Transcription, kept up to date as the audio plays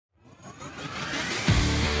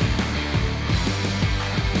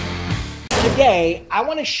Today, I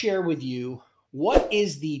want to share with you what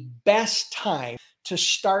is the best time to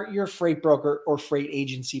start your freight broker or freight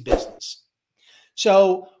agency business.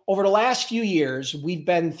 So, over the last few years, we've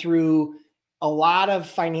been through a lot of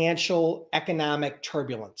financial economic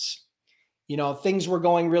turbulence. Things were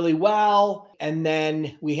going really well, and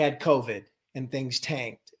then we had COVID and things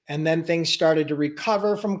tanked. And then things started to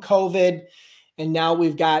recover from COVID, and now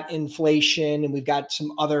we've got inflation and we've got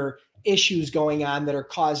some other issues going on that are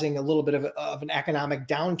causing a little bit of an economic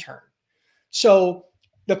downturn. So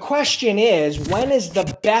the question is, when is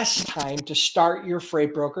the best time to start your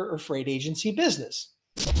freight broker or freight agency business?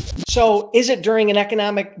 So is it during an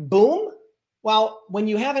economic boom? Well, when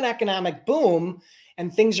you have an economic boom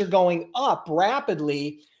and things are going up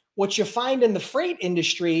rapidly, what you find in the freight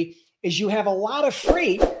industry is you have a lot of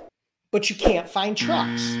freight, but you can't find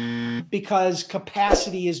trucks because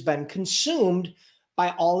capacity has been consumed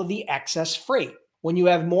by all of the excess freight. When you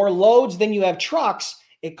have more loads than you have trucks,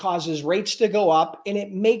 it causes rates to go up and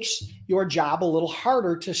it makes your job a little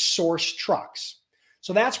harder to source trucks.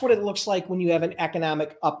 So that's what it looks like when you have an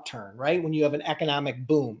economic upturn, right? When you have an economic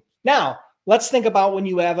boom. Now, let's think about when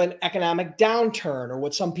you have an economic downturn, or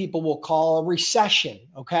what some people will call a recession,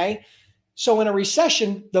 okay? So in a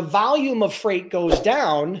recession, the volume of freight goes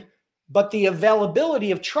down, but the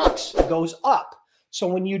availability of trucks goes up. So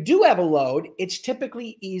when you do have a load, it's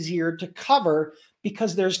typically easier to cover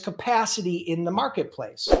because there's capacity in the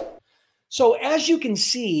marketplace. So as you can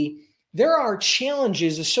see, there are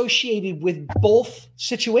challenges associated with both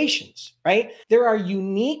situations, right? There are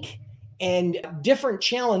unique and different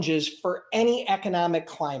challenges for any economic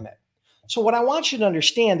climate. So what I want you to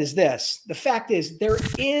understand is this: the fact is, there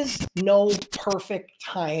is no perfect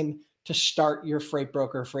time to start your freight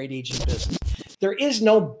broker, freight agent business. There is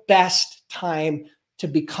no best time to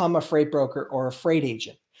become a freight broker or a freight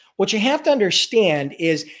agent. What you have to understand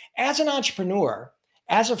is, as an entrepreneur,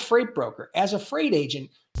 as a freight broker, as a freight agent,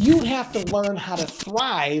 you have to learn how to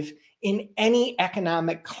thrive in any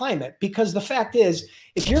economic climate. Because the fact is,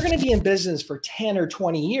 if you're going to be in business for 10 or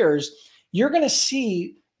 20 years, you're going to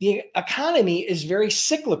see the economy is very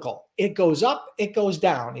cyclical. It goes up, it goes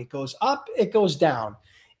down, it goes up, it goes down.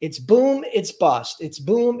 It's boom, it's bust. It's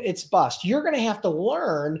boom, it's bust. You're going to have to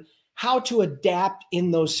learn how to adapt in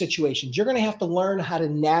those situations. You're going to have to learn how to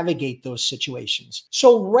navigate those situations.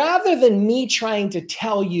 So rather than me trying to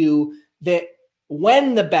tell you that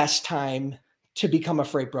when the best time to become a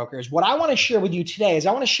freight broker is, what I want to share with you today is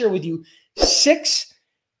I want to share with you 6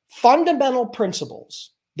 fundamental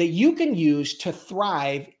principles that you can use to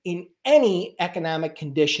thrive in any economic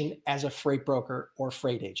condition as a freight broker or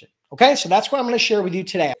freight agent. Okay, so that's what I'm going to share with you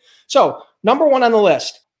today. So number 1 on the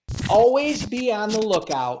list, always be on the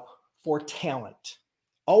lookout for talent.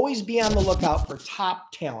 Always be on the lookout for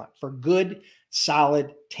top talent, for good,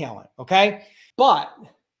 solid talent, okay? But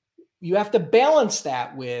you have to balance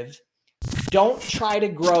that with, don't try to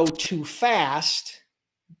grow too fast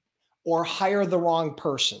or hire the wrong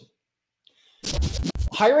person.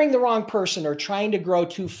 Hiring the wrong person or trying to grow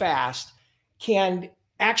too fast can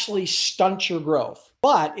actually stunt your growth.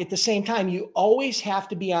 But at the same time, you always have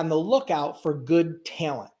to be on the lookout for good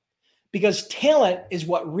talent, because talent is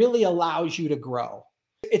what really allows you to grow.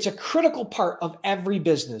 It's a critical part of every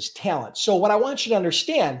business, talent. So what I want you to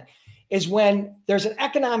understand is, when there's an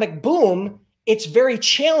economic boom, it's very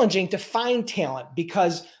challenging to find talent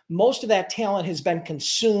because most of that talent has been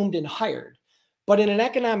consumed and hired. But in an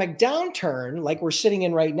economic downturn, like we're sitting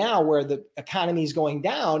in right now, where the economy is going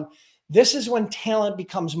down, this is when talent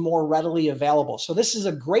becomes more readily available. So this is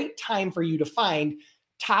a great time for you to find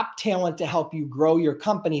top talent to help you grow your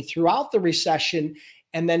company throughout the recession,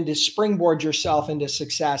 and then to springboard yourself into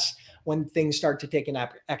success when things start to take an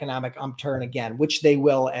economic upturn again, which they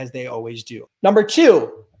will, as they always do. Number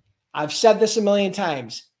 2, I've said this a million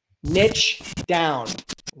times: niche down.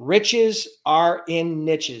 Riches are in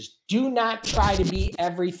niches. Do not try to be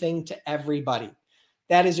everything to everybody.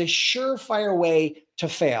 That is a surefire way to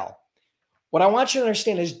fail. What I want you to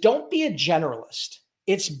understand is, don't be a generalist.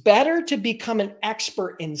 It's better to become an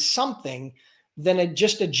expert in something than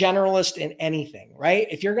just a generalist in anything, right?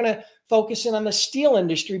 If you're going to focus in on the steel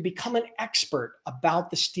industry, become an expert about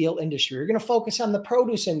the steel industry. You're going to focus on the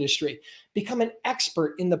produce industry, become an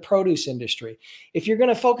expert in the produce industry. If you're going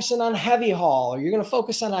to focus in on heavy haul, or you're going to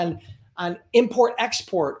focus on import,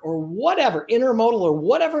 export, or whatever, intermodal, or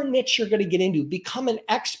whatever niche you're going to get into, become an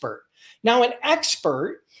expert. Now, an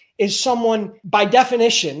expert is someone, by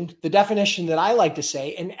definition, the definition that I like to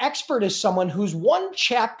say, an expert is someone who's one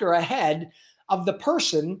chapter ahead of the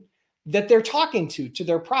person that they're talking to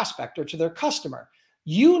their prospect or to their customer.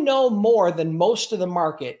 You know more than most of the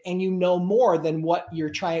market, and you know more than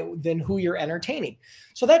who you're entertaining.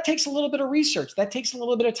 So that takes a little bit of research. That takes a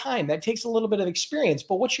little bit of time. That takes a little bit of experience.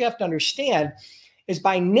 But what you have to understand is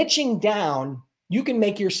by niching down, you can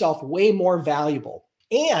make yourself way more valuable,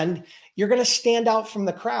 and you're going to stand out from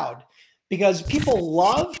the crowd because people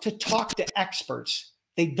love to talk to experts.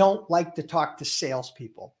 They don't like to talk to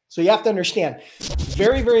salespeople. So you have to understand,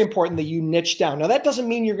 very, very important that you niche down. Now, that doesn't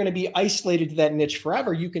mean you're going to be isolated to that niche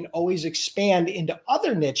forever. You can always expand into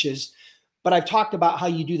other niches, but I've talked about how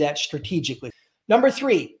you do that strategically. Number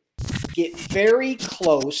 3, get very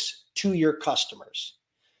close to your customers.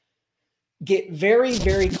 Get very,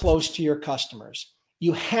 very close to your customers.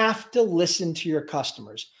 You have to listen to your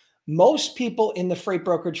customers. Most people in the freight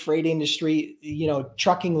brokerage, freight industry,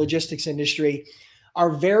 trucking logistics industry are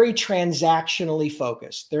very transactionally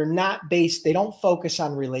focused. They don't focus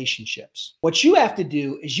on relationships. What you have to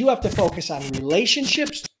do is you have to focus on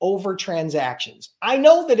relationships over transactions. I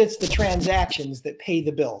know that it's the transactions that pay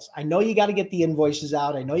the bills. I know you got to get the invoices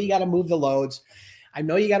out. I know you got to move the loads. I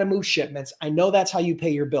know you got to move shipments. I know that's how you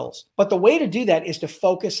pay your bills. But the way to do that is to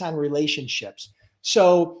focus on relationships.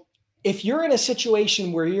 So if you're in a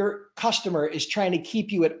situation where your customer is trying to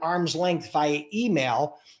keep you at arm's length via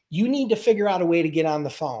email, you need to figure out a way to get on the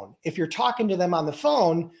phone. If you're talking to them on the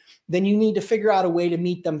phone, then you need to figure out a way to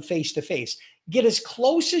meet them face to face. Get as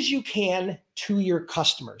close as you can to your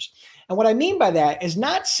customers. And what I mean by that is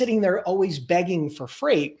not sitting there always begging for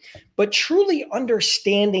freight, but truly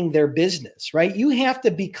understanding their business, right? You have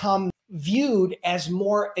to become viewed as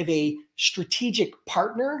more of a strategic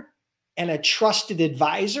partner and a trusted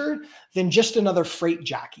advisor than just another freight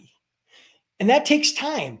jockey. And that takes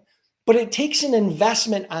time, but it takes an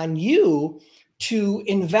investment on you to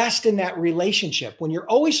invest in that relationship. When you're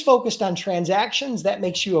always focused on transactions, that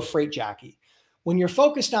makes you a freight jockey. When you're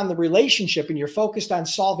focused on the relationship and you're focused on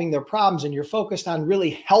solving their problems and you're focused on really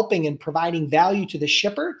helping and providing value to the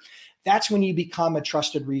shipper, that's when you become a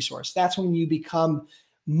trusted resource. That's when you become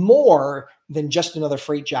more than just another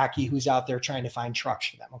freight jockey who's out there trying to find trucks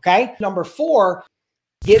for them, okay? Number 4,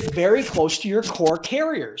 get very close to your core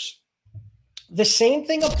carriers. The same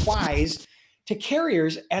thing applies to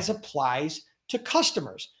carriers as applies to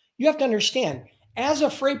customers. You have to understand, as a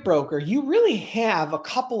freight broker, you really have a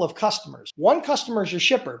couple of customers. One customer is your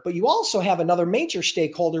shipper, but you also have another major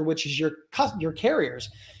stakeholder, which is your carriers,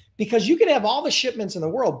 because you can have all the shipments in the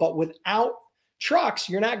world, but without trucks,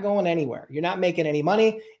 you're not going anywhere. You're not making any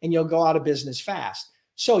money, and you'll go out of business fast.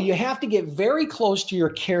 So you have to get very close to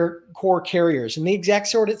your core carriers, and the exact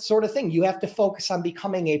sort of thing. You have to focus on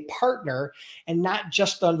becoming a partner and not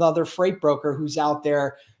just another freight broker who's out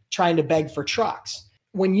there trying to beg for trucks.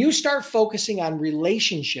 When you start focusing on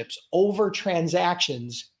relationships over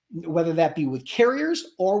transactions, whether that be with carriers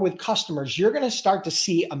or with customers, you're going to start to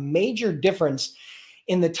see a major difference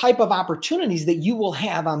in the type of opportunities that you will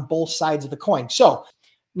have on both sides of the coin. So,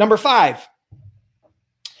 number 5,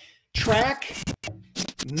 track,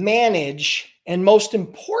 manage, and most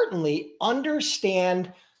importantly,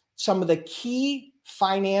 understand some of the key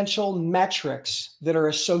financial metrics that are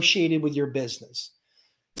associated with your business.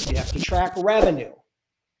 You have to track revenue.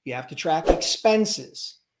 You have to track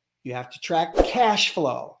expenses. You have to track cash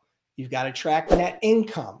flow. You've got to track net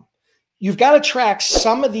income. You've got to track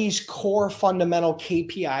some of these core fundamental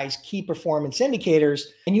KPIs, key performance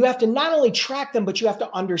indicators, and you have to not only track them, but you have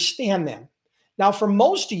to understand them. Now, for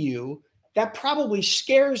most of you, that probably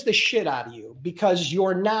scares the shit out of you because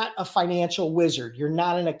you're not a financial wizard. You're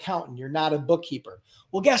not an accountant. You're not a bookkeeper.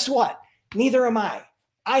 Well, guess what? Neither am I.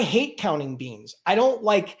 I hate counting beans. I don't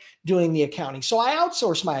like doing the accounting. So I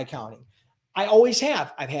outsource my accounting. I always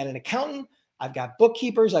have. I've had an accountant. I've got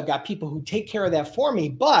bookkeepers. I've got people who take care of that for me,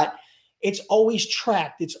 but it's always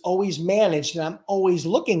tracked. It's always managed. And I'm always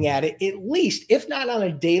looking at it, at least, if not on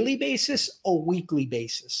a daily basis, a weekly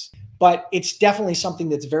basis. But it's definitely something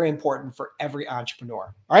that's very important for every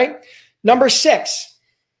entrepreneur. All right. Number 6,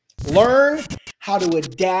 learn how to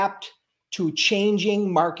adapt to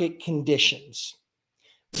changing market conditions.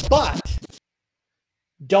 But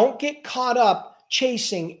don't get caught up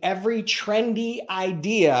chasing every trendy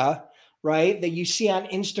idea, right, that you see on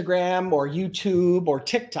Instagram or YouTube or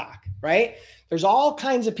TikTok, right? There's all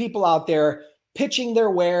kinds of people out there pitching their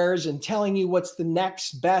wares and telling you what's the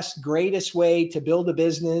next best, greatest way to build a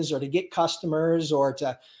business or to get customers or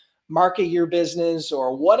to market your business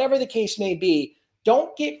or whatever the case may be.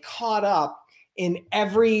 Don't get caught up in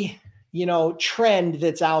every, trend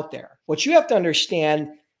that's out there. What you have to understand,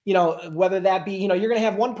 whether that be, you're going to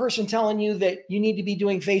have one person telling you that you need to be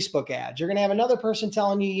doing Facebook ads. You're going to have another person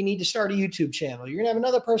telling you you need to start a YouTube channel. You're going to have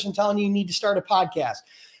another person telling you you need to start a podcast.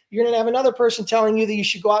 You're going to have another person telling you that you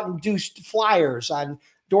should go out and do flyers on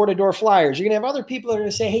door-to-door flyers. You're going to have other people that are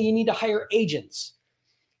going to say, hey, you need to hire agents.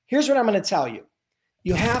 Here's what I'm going to tell you.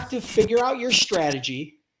 You have to figure out your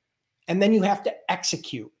strategy, and then you have to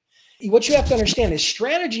execute. What you have to understand is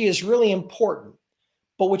strategy is really important,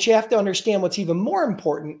 but what you have to understand, what's even more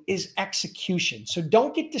important, is execution. So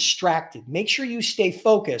don't get distracted. Make sure you stay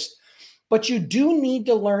focused, but you do need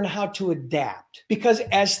to learn how to adapt, because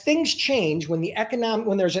as things change, when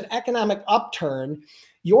there's an economic upturn,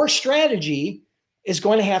 your strategy is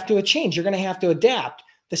going to have to change. You're going to have to adapt.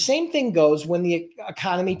 The same thing goes when the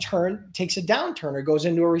economy takes a downturn or goes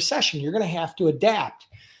into a recession. You're going to have to adapt.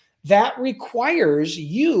 That requires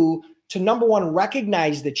you to, number one,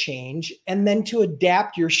 recognize the change, and then to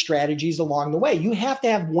adapt your strategies along the way. You have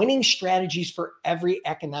to have winning strategies for every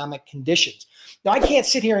economic conditions. Now, I can't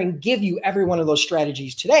sit here and give you every one of those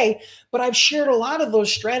strategies today, but I've shared a lot of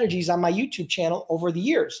those strategies on my YouTube channel over the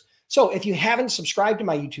years. So if you haven't subscribed to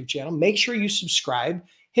my YouTube channel, make sure you subscribe,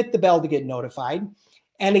 hit the bell to get notified.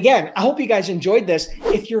 And again, I hope you guys enjoyed this.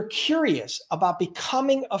 If you're curious about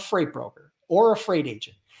becoming a freight broker or a freight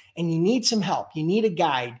agent, and you need some help, you need a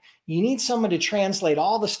guide, you need someone to translate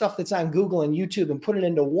all the stuff that's on Google and YouTube and put it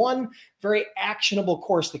into one very actionable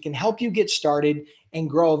course that can help you get started and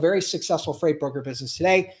grow a very successful freight broker business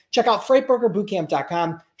today, check out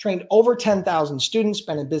freightbrokerbootcamp.com. Trained over 10,000 students,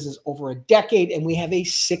 been in business over a decade, and we have a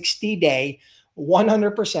 60-day,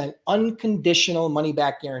 100% unconditional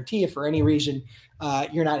money-back guarantee if for any reason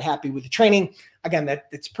you're not happy with the training. Again,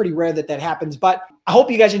 it's pretty rare that happens, but I hope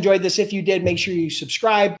you guys enjoyed this. If you did, make sure you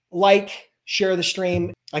subscribe, like, share the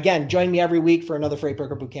stream. Again, join me every week for another Freight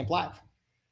Broker Bootcamp Live.